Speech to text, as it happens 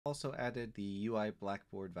Also added the UI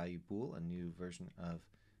Blackboard value bool, a new version of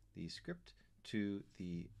the script, to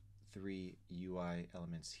the 3 UI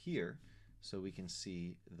elements here, so we can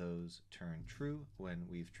see those turn true when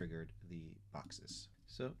we've triggered the boxes.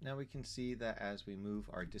 So now we can see that as we move,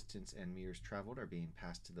 our distance and meters traveled are being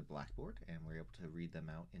passed to the Blackboard, and we're able to read them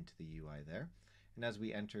out into the UI there. And as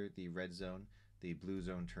we enter the red zone, the blue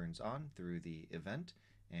zone turns on through the event,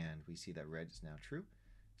 and we see that red is now true.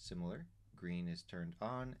 Similar, green is turned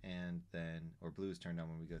on, and then, or blue is turned on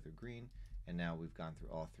when we go through green, and now we've gone through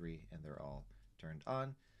all 3 and they're all turned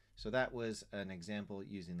on. So that was an example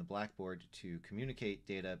using the Blackboard to communicate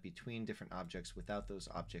data between different objects without those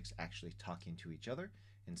objects actually talking to each other,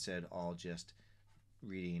 instead all just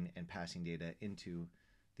reading and passing data into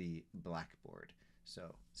the Blackboard.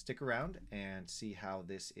 So stick around and see how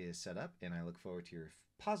this is set up, and I look forward to your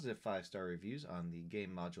positive 5-star reviews on the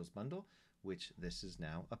Game Modules bundle, which this is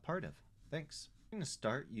now a part of. Thanks. I'm going to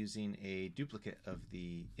start using a duplicate of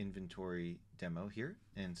the inventory demo here,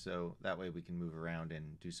 and so that way we can move around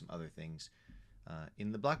and do some other things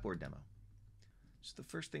in the Blackboard demo. So the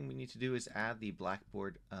first thing we need to do is add the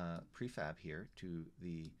Blackboard prefab here to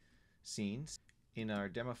the scenes. In our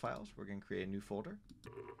demo files, we're going to create a new folder,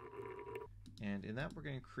 and in that we're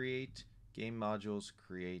going to create Game Modules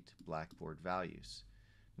create Blackboard values.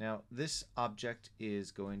 Now this object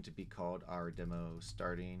is going to be called our demo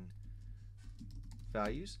starting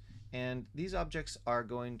values, and these objects are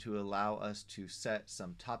going to allow us to set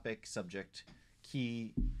some topic, subject,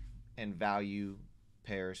 key, and value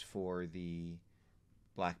pairs for the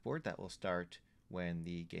Blackboard that will start when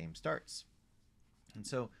the game starts. And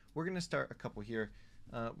so we're going to start a couple here.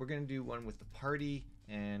 We're going to do one with the party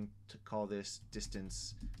and to call this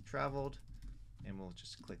distance traveled, and we'll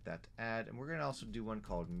just click that to add, and we're going to also do one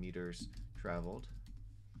called meters traveled.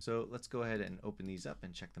 So let's go ahead and open these up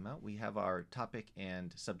and check them out. We have our topic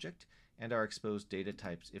and subject and our exposed data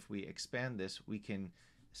types. If we expand this, we can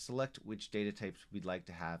select which data types we'd like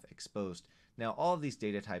to have exposed. Now all of these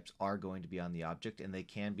data types are going to be on the object, and they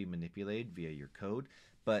can be manipulated via your code,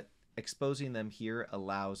 but exposing them here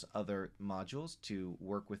allows other modules to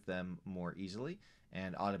work with them more easily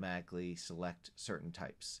and automatically select certain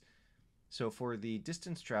types. So for the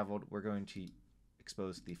distance traveled, we're going to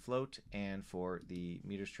expose the float, and for the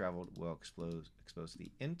meters traveled, we'll expose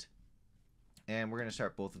the int, and we're going to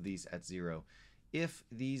start both of these at 0. If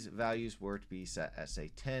these values were to be set at,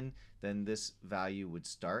 say, 10, then this value would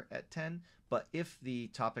start at 10, but if the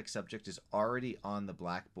topic subject is already on the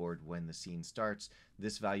Blackboard when the scene starts,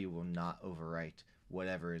 this value will not overwrite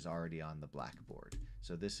whatever is already on the Blackboard.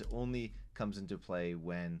 So this only comes into play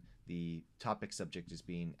when the topic subject is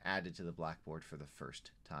being added to the Blackboard for the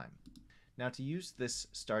first time. Now to use this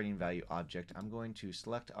starting value object, I'm going to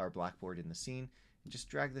select our Blackboard in the scene and just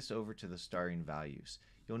drag this over to the starting values.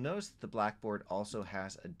 You'll notice that the Blackboard also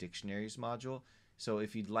has a dictionaries module, so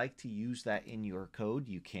if you'd like to use that in your code,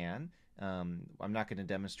 you can. I'm not going to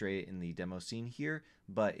demonstrate it in the demo scene here,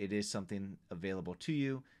 but it is something available to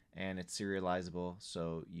you, and it's serializable,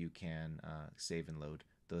 so you can save and load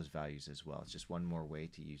those values as well. It's just one more way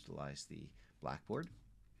to utilize the Blackboard.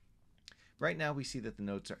 Right now we see that the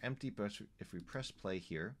notes are empty, but if we press play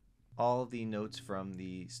here, all the notes from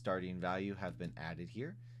the starting value have been added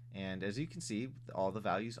here. And as you can see, all the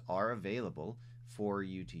values are available for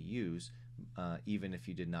you to use, even if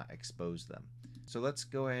you did not expose them. So let's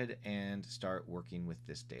go ahead and start working with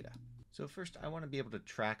this data. So first I want to be able to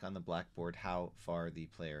track on the Blackboard how far the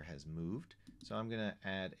player has moved. So I'm going to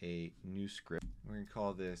add a new script. We're going to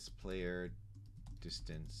call this player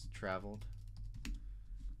distance traveled.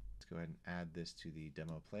 Go ahead and add this to the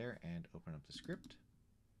demo player and open up the script.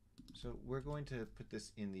 So we're going to put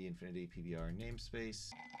this in the Infinity PBR namespace,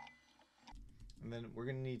 and then we're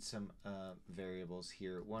going to need some variables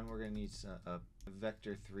here. One, we're going to need a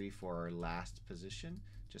vector 3 for our last position,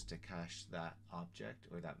 just to cache that object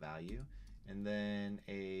or that value, and then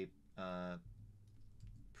a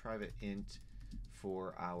private int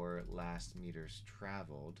for our last meters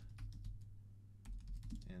traveled.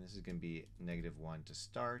 And this is going to be -1 to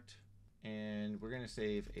start, and we're going to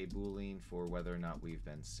save a boolean for whether or not we've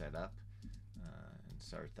been set up, and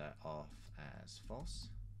start that off as false.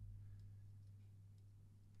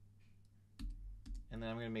 And then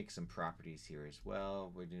I'm going to make some properties here as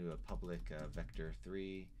well. We're going to do a public vector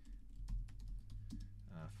 3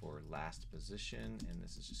 for last position, and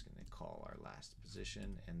this is just going to call our last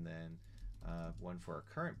position, and then one for our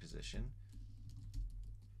current position.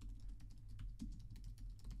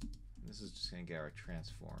 This is just going to get our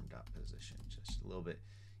transform.position, just a little bit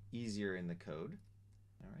easier in the code.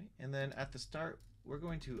 All right, and then at the start, we're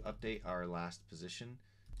going to update our last position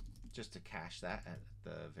just to cache that at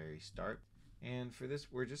the very start. And for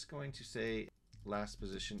this, we're just going to say last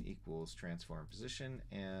position equals transform position,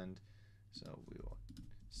 and so we will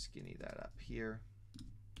skinny that up here.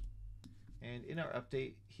 And in our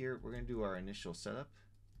update here, we're going to do our initial setup.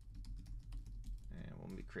 And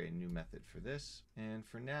we'll create a new method for this. And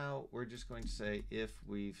for now, we're just going to say if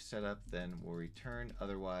we've set up, then we'll return.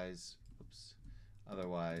 Otherwise,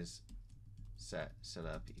 set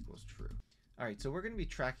up equals true. All right, so we're going to be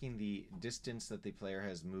tracking the distance that the player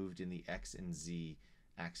has moved in the X and Z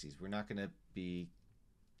axes. We're not going to be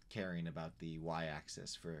caring about the Y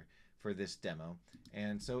axis for this demo.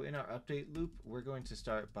 And so in our update loop, we're going to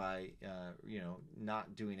start by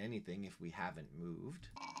not doing anything if we haven't moved.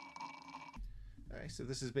 All right, so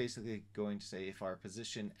this is basically going to say if our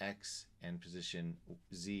position X and position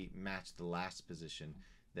Z match the last position,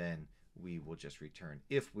 then we will just return.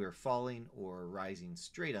 If we're falling or rising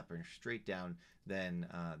straight up or straight down, then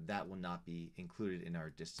that will not be included in our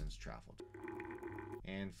distance traveled.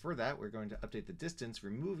 And for that, we're going to update the distance,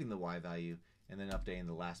 removing the Y value, and then updating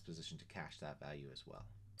the last position to cache that value as well.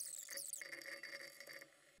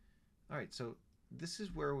 All right, so this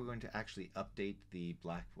is where we're going to actually update the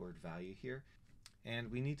Blackboard value here.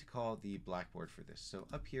 And we need to call the Blackboard for this. So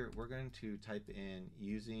up here, we're going to type in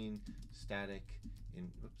using static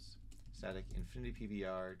Infinity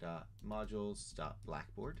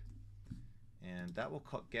PBR.modules.blackboard. And that will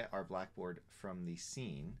get our Blackboard from the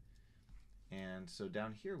scene. And so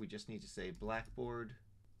down here, we just need to say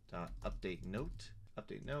Blackboard.update note,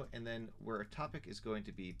 and then where our topic is going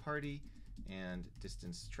to be party and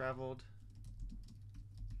distance traveled.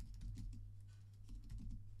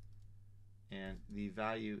 And the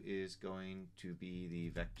value is going to be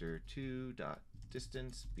the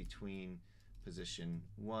vector2.distance between position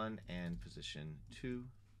 1 and position 2.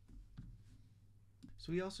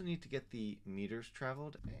 So we also need to get the meters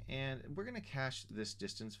traveled, and we're going to cache this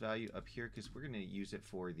distance value up here because we're going to use it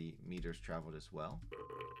for the meters traveled as well.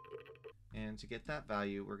 And to get that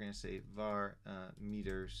value, we're going to say var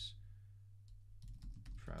meters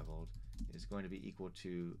traveled is going to be equal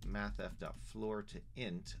to mathf.floor to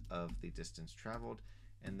int of the distance traveled.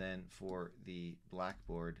 And then for the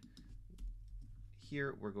Blackboard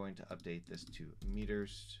here, we're going to update this to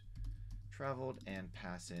meters traveled and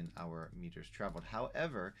pass in our meters traveled.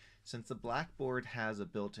 However, since the Blackboard has a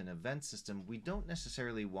built-in event system, we don't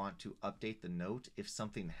necessarily want to update the note if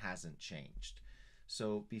something hasn't changed.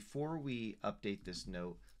 So before we update this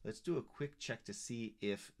note, let's do a quick check to see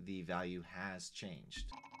if the value has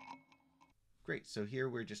changed. Great, so here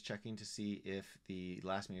we're just checking to see if the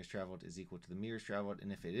last meters traveled is equal to the meters traveled,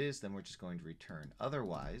 and if it is, then we're just going to return.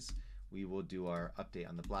 Otherwise, we will do our update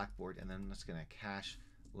on the Blackboard, and then I'm just going to cache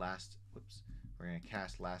last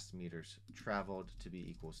meters traveled to be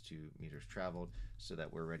equals to meters traveled so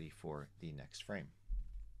that we're ready for the next frame.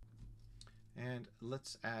 And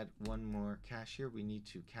let's add one more cache here. We need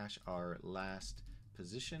to cache our last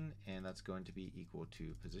position, and that's going to be equal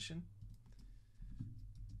to position.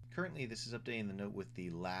 Currently, this is updating the note with the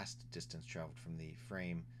last distance traveled from the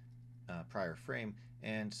frame, prior frame,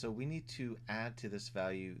 and so we need to add to this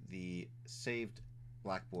value the saved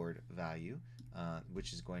Blackboard value,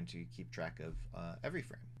 which is going to keep track of every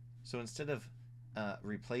frame. So instead of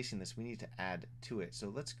replacing this, we need to add to it. So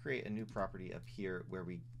let's create a new property up here where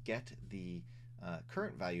we get the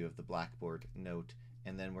current value of the Blackboard note,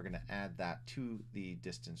 and then we're going to add that to the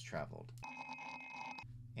distance traveled.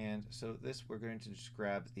 And so this, we're going to just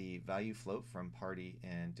grab the value float from party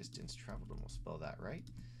and distance traveled, and we'll spell that right.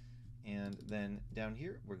 And then down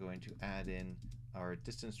here, we're going to add in our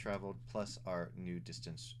distance traveled plus our new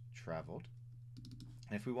distance traveled.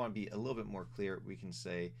 And if we want to be a little bit more clear, we can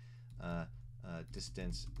say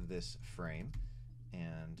distance this frame,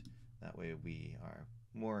 and that way we are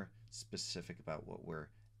more specific about what we're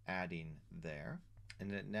adding there. And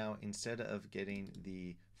then now, instead of getting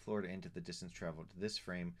the floor to int of the distance traveled to this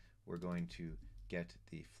frame, we're going to get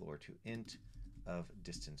the floor to int of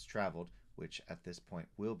distance traveled, which at this point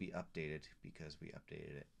will be updated because we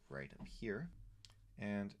updated it right up here.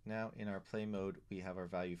 And now in our play mode, we have our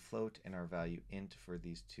value float and our value int for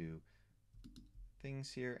these two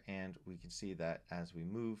things here, and we can see that as we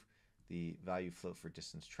move, the value float for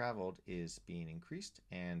distance traveled is being increased,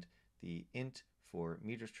 and the int for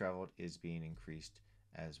meters traveled is being increased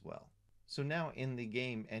as well. So now in the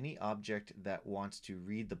game, any object that wants to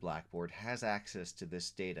read the Blackboard has access to this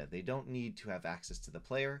data. They don't need to have access to the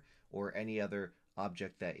player or any other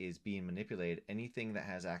object that is being manipulated. Anything that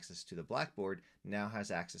has access to the Blackboard now has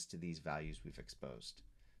access to these values we've exposed.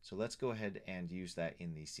 So let's go ahead and use that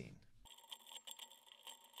in the scene.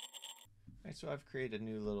 All right, so I've created a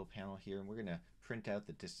new little panel here, and we're going to print out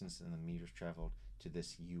the distance and the meters traveled to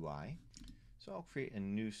this UI. So I'll create a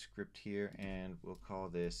new script here, and we'll call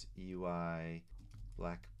this UI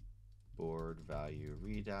Blackboard value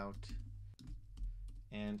readout.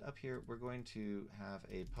 And up here, we're going to have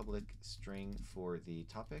a public string for the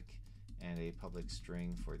topic and a public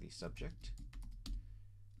string for the subject.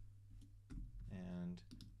 And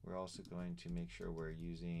we're also going to make sure we're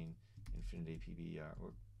using Infinity PBR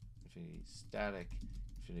or Infinity static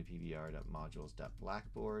Infinity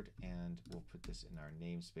PBR.modules.blackboard, and we'll put this in our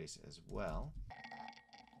namespace as well.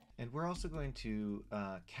 And we're also going to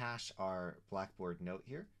cache our Blackboard note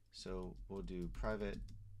here. So we'll do private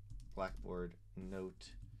Blackboard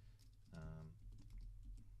note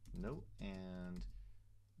note, and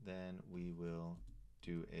then we will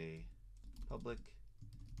do a public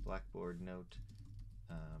Blackboard note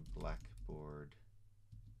Blackboard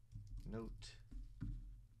note,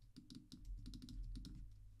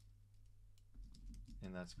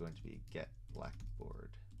 and that's going to be get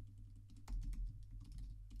Blackboard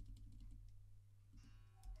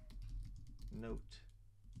note.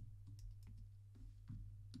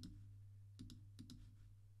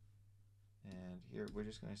 And here we're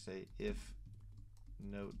just going to say if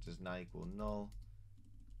note does not equal null,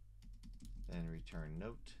 then return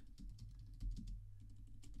note.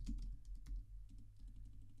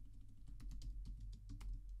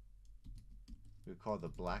 We call the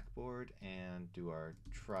Blackboard and do our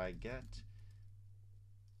try get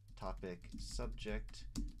topic subject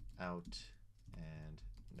out and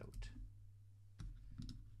note,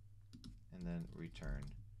 and then return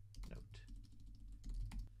note.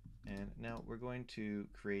 And now we're going to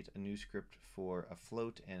create a new script for a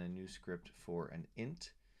float and a new script for an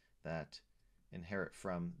int that inherit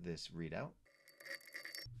from this readout.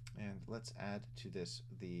 And let's add to this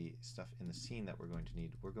the stuff in the scene that we're going to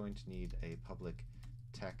need. We're going to need a public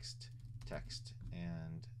text,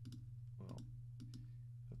 and we'll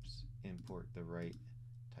import the right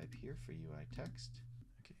type here for UI text.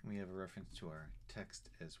 Okay, we have a reference to our text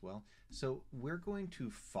as well. So we're going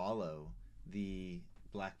to follow the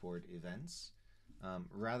Blackboard events.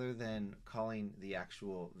 Rather than calling the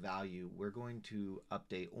actual value, we're going to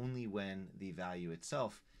update only when the value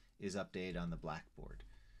itself is updated on the Blackboard.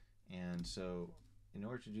 And so in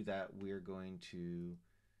order to do that, we're going to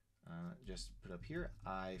just put up here,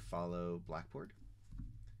 I follow Blackboard.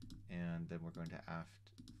 And then we're going to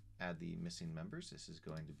add the missing members. This is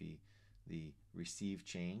going to be the receive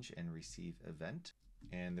change and receive event.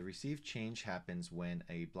 And the receive change happens when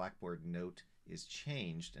a Blackboard note is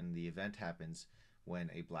changed, and the event happens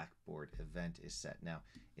when a Blackboard event is set. Now,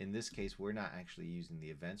 in this case, we're not actually using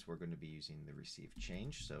the events. We're going to be using the receive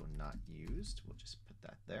change, so not used. We'll just put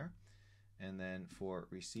that there. And then for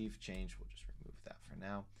receive change, we'll just remove that for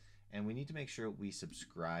now. And we need to make sure we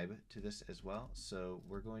subscribe to this as well. So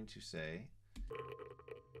we're going to say,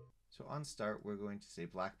 so on start, we're going to say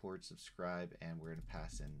Blackboard subscribe, and we're going to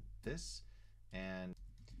pass in this. And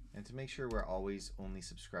to make sure we're always only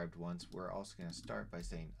subscribed once, we're also going to start by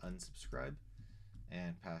saying unsubscribe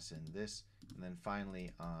and pass in this. And then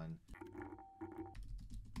finally on,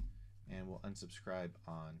 and we'll unsubscribe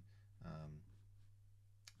on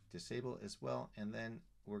disable as well. And then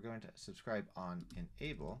we're going to subscribe on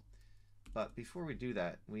enable. But before we do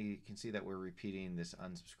that, we can see that we're repeating this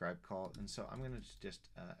unsubscribe call. And so I'm going to just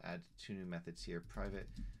add two new methods here, private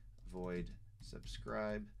void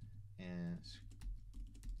subscribe, and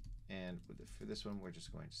for this one, we're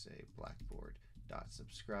just going to say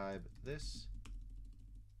blackboard.subscribe this,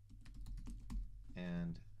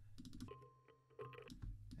 and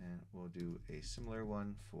we'll do a similar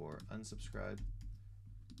one for unsubscribe.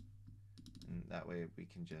 And that way we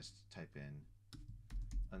can just type in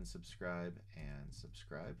unsubscribe and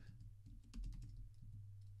subscribe.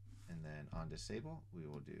 And then on disable, we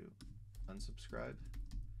will do unsubscribe.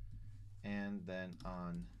 And then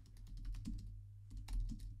on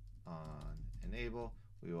enable,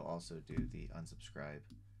 we will also do the unsubscribe,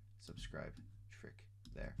 subscribe trick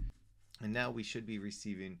there. And now we should be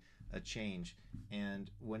receiving a change. And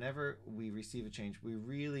whenever we receive a change, we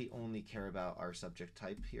really only care about our subject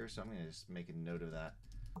type here. So I'm going to just make a note of that,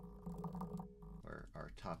 or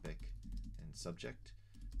our topic and subject.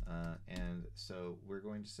 And so we're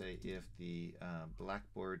going to say if the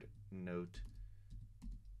Blackboard note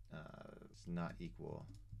does not equal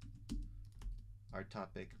our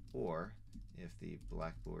topic, or if the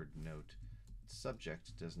Blackboard note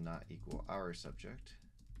subject does not equal our subject,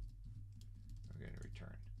 we're going to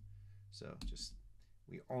return. So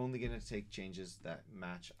we're only going to take changes that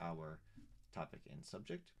match our topic and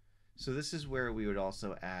subject. So this is where we would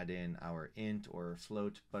also add in our int or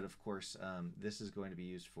float, but of course this is going to be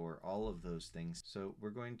used for all of those things. So we're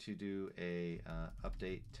going to do a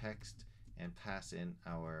update text and pass in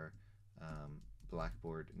our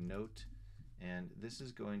Blackboard note, and this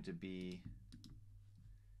is going to be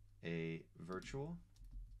a virtual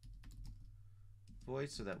void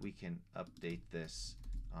so that we can update this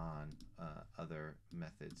on other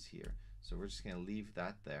methods here. So we're just going to leave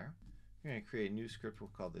that there. We're going to create a new script.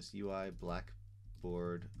 We'll call this UI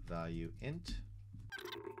Blackboard value int.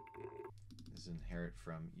 This is inherit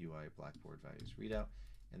from UI Blackboard values readout,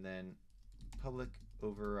 and then public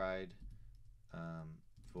override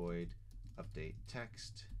void update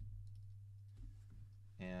text,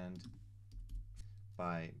 and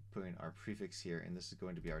by putting our prefix here, and this is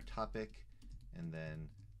going to be our topic, and then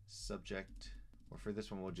subject, or for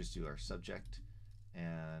this one we'll just do our subject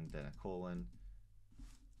and then a colon,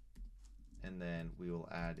 and then we will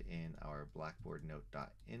add in our Blackboard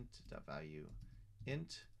note.int.value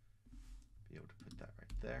int, be able to put that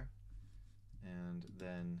right there, and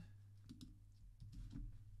then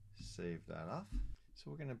save that off. So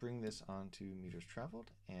we're going to bring this onto meters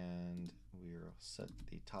traveled, and we'll set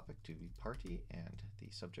the topic to be party and the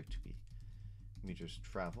subject to be meters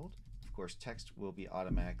traveled. Of course, text will be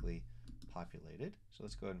automatically populated. So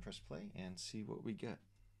let's go ahead and press play and see what we get.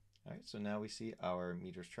 All right, so now we see our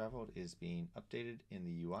meters traveled is being updated in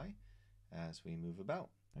the UI as we move about.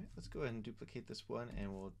 All right, let's go ahead and duplicate this one,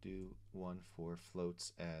 and we'll do one for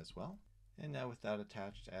floats as well. And now with that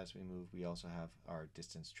attached, as we move, we also have our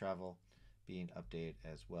distance travel being updated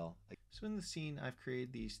as well. So in the scene, I've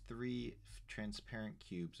created these three transparent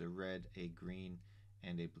cubes, a red, a green,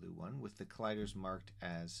 and a blue one, with the colliders marked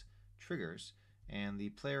as triggers. And the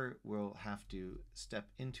player will have to step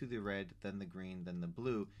into the red, then the green, then the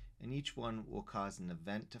blue, and each one will cause an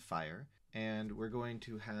event to fire. And we're going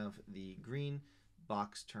to have the green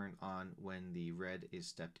box turn on when the red is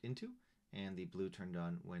stepped into, and the blue turned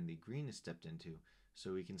on when the green is stepped into.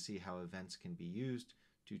 So we can see how events can be used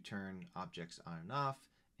to turn objects on and off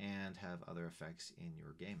and have other effects in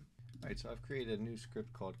your game. All right, so I've created a new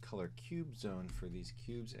script called color cube zone for these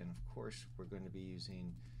cubes, and of course we're going to be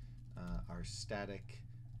using our static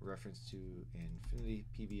reference to Infinity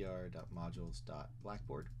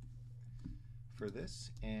PBR.modules.blackboard for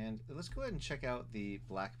this. And let's go ahead and check out the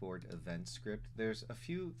Blackboard event script. There's a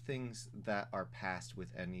few things that are passed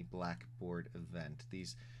with any Blackboard event.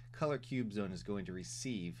 These color cube zone is going to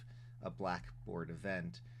receive a Blackboard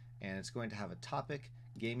event, and it's going to have a topic,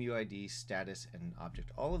 game UID, status, and an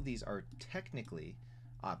object. All of these are technically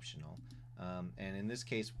optional, and in this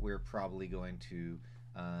case we're probably going to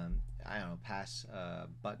I don't know, pass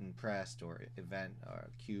button pressed or event or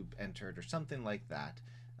cube entered or something like that,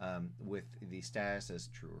 with the status as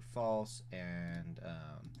true or false, and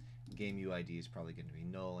game UID is probably going to be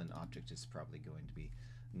null, and object is probably going to be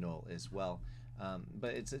null as well.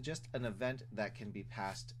 But it's just an event that can be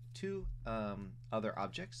passed to other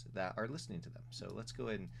objects that are listening to them. So let's go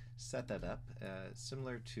ahead and set that up.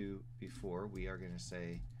 Similar to before, we are going to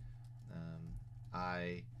say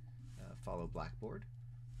I follow Blackboard,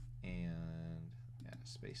 and add a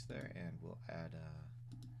space there, and we'll add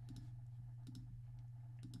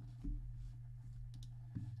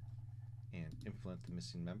and implement the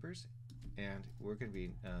missing members, and we're going to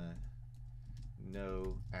be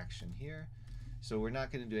no action here. So we're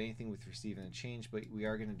not going to do anything with receiving a change, but we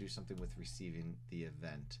are going to do something with receiving the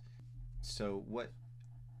event. So what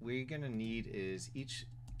we're going to need is each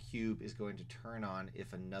cube is going to turn on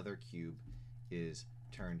if another cube is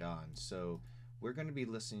turned on. So we're going to be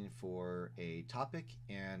listening for a topic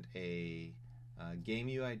and a game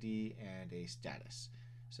UID and a status.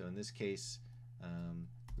 So in this case,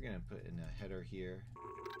 we're going to put in a header here,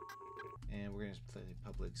 and we're going to play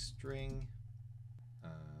public string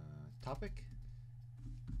topic.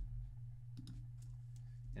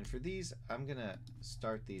 And for these, I'm going to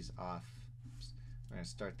start these off. We're going to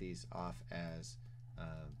start these off as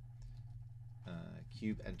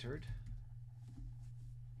cube entered,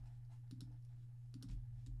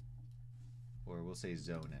 or we'll say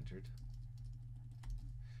zone entered.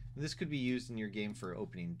 This could be used in your game for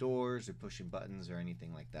opening doors or pushing buttons or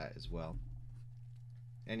anything like that as well.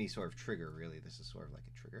 Any sort of trigger, really. This is sort of like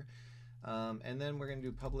a trigger. And then we're going to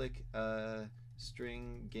do public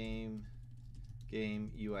string game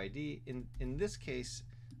UID. In this case,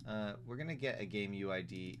 we're going to get a game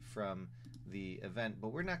UID from the event, but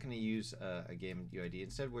we're not going to use a game UID.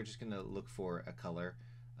 Instead, we're just going to look for a color.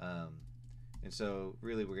 And so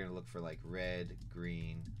really we're going to look for like red,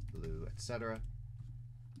 green, blue, etc.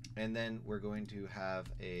 And then we're going to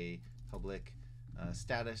have a public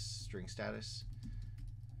status, string status.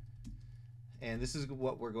 And this is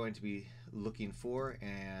what we're going to be looking for,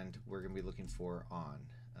 and we're going to be looking for on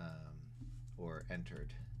or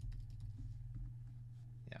entered.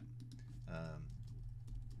 Yeah.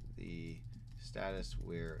 The status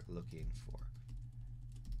we're looking for.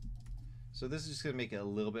 So this is just going to make it a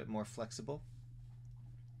little bit more flexible.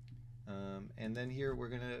 And then here we're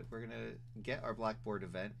gonna get our Blackboard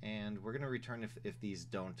event, and we're gonna return if these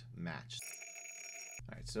don't match.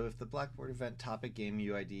 All right, so if the Blackboard event topic, game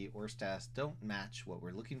UID, or status don't match what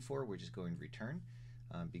we're looking for, we're just going to return,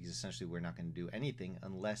 because essentially we're not going to do anything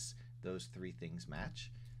unless those three things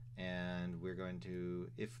match. And we're going to,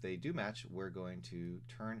 if they do match, we're going to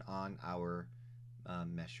turn on our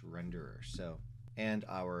mesh renderer, so, and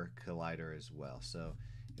our collider as well. So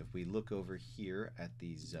if we look over here at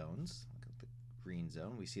these zones, look at the green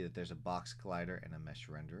zone, we see that there's a box collider and a mesh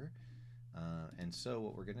renderer. And so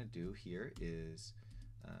what we're going to do here is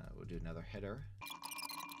we'll do another header.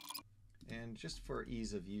 And just for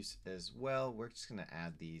ease of use as well, we're just going to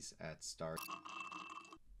add these at start.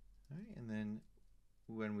 All right, and then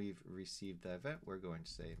when we've received the event, we're going to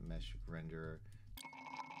say mesh renderer.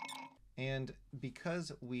 And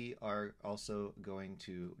because we are also going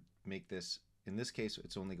to make this, in this case,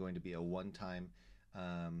 it's only going to be a one-time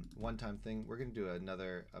thing. We're going to do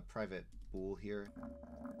a private bool here,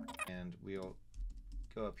 and we'll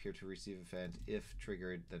go up here to receive event. If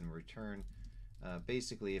triggered, then return.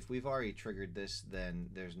 Basically, if we've already triggered this, then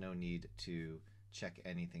there's no need to check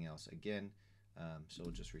anything else again. So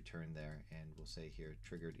we'll just return there, and we'll say here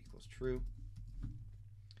triggered equals true.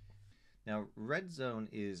 Now, red zone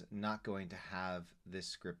is not going to have this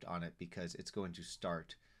script on it because it's going to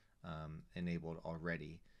start enabled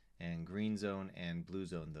already. And green zone and blue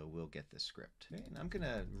zone, though, will get this script. Okay, and I'm going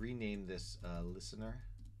to rename this listener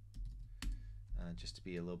just to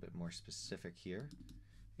be a little bit more specific here.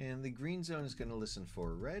 And the green zone is going to listen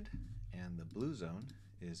for red, and the blue zone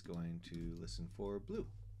is going to listen for blue.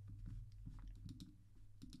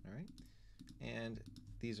 All right, and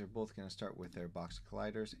these are both going to start with their box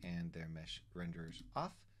colliders and their mesh renderers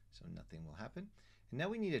off, so nothing will happen. And now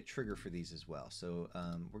we need a trigger for these as well. So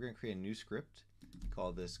we're going to create a new script,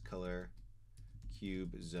 call this color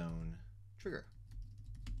cube zone trigger.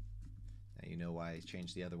 Now you know why I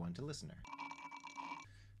changed the other one to listener.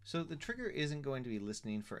 So the trigger isn't going to be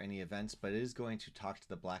listening for any events, but it is going to talk to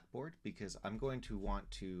the Blackboard, because I'm going to want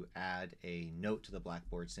to add a note to the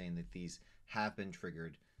Blackboard saying that these have been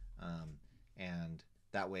triggered, and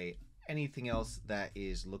that way anything else that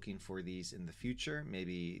is looking for these in the future,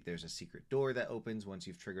 maybe there's a secret door that opens once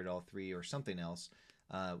you've triggered all three or something else,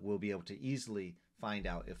 we'll be able to easily find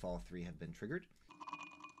out if all three have been triggered.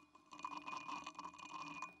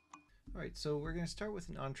 All right, so we're going to start with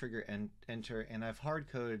an on-trigger enter, and I've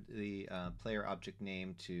hard-coded the player object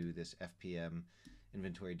name to this FPM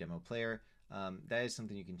inventory demo player. That is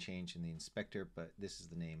something you can change in the inspector, but this is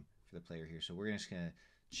the name for the player here. So we're just going to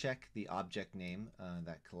check the object name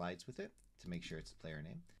that collides with it to make sure it's the player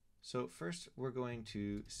name. So first we're going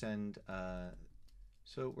to send,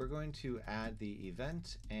 so we're going to add the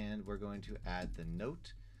event, and we're going to add the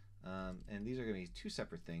note. And these are going to be two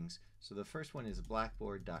separate things. So the first one is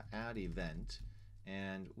blackboard.add event,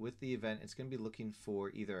 and with the event it's going to be looking for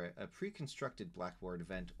either a pre-constructed Blackboard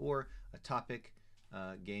event or a topic,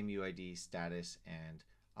 game UID, status, and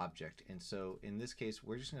object. And so in this case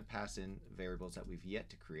we're just going to pass in variables that we've yet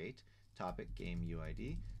to create: topic, game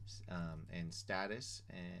UID, and status,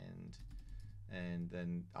 and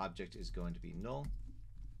then object is going to be null.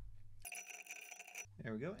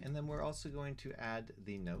 There we go. And then we're also going to add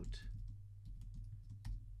the note.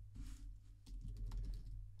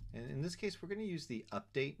 And in this case, we're going to use the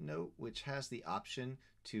update note, which has the option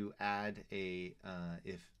to add a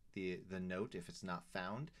if the note if it's not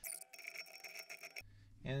found.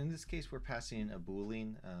 And in this case, we're passing in a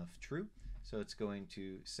boolean of true. So it's going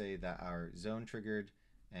to say that our zone triggered,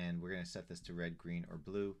 and we're going to set this to red, green, or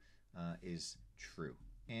blue, is true.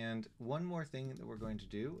 And one more thing that we're going to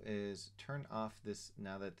do is turn off this.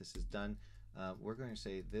 Now that this is done, we're going to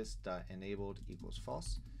say this.enabled equals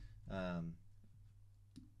false.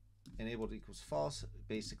 Enabled equals false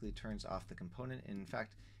basically turns off the component. And in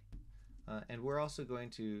fact, and we're also going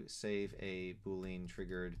to save a boolean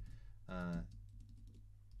triggered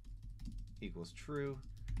equals true.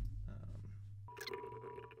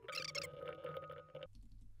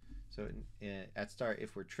 So at start,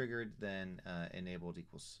 if we're triggered, then enabled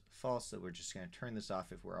equals false. So we're just going to turn this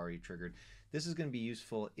off if we're already triggered. This is going to be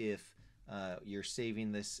useful if you're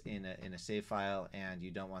saving this in a save file and you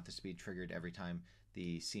don't want this to be triggered every time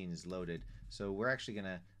the scene is loaded. So we're actually going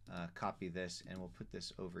to copy this, and we'll put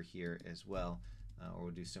this over here as well, or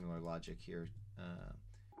we'll do similar logic here.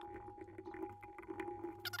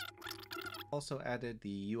 Also added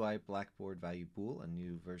the UI Blackboard value bool, a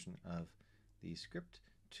new version of the script,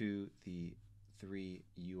 to the 3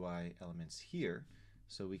 UI elements here,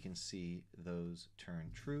 so we can see those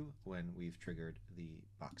turn true when we've triggered the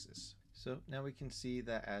boxes. So now we can see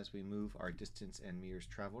that as we move, our distance and meters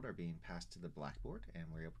traveled are being passed to the Blackboard, and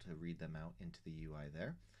we're able to read them out into the UI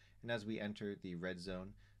there. And as we enter the red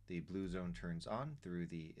zone, the blue zone turns on through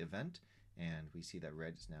the event, and we see that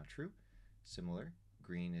red is now true. Similar,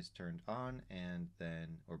 green is turned on, and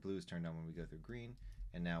then, or blue is turned on when we go through green,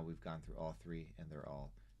 and now we've gone through all 3 and they're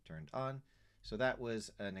all turned on. So that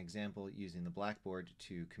was an example using the Blackboard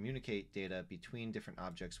to communicate data between different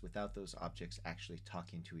objects without those objects actually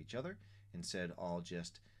talking to each other, instead all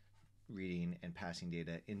just reading and passing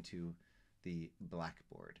data into the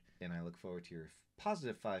Blackboard. And I look forward to your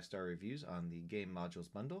positive 5-star reviews on the Game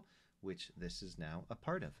Modules Bundle, which this is now a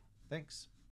part of. Thanks.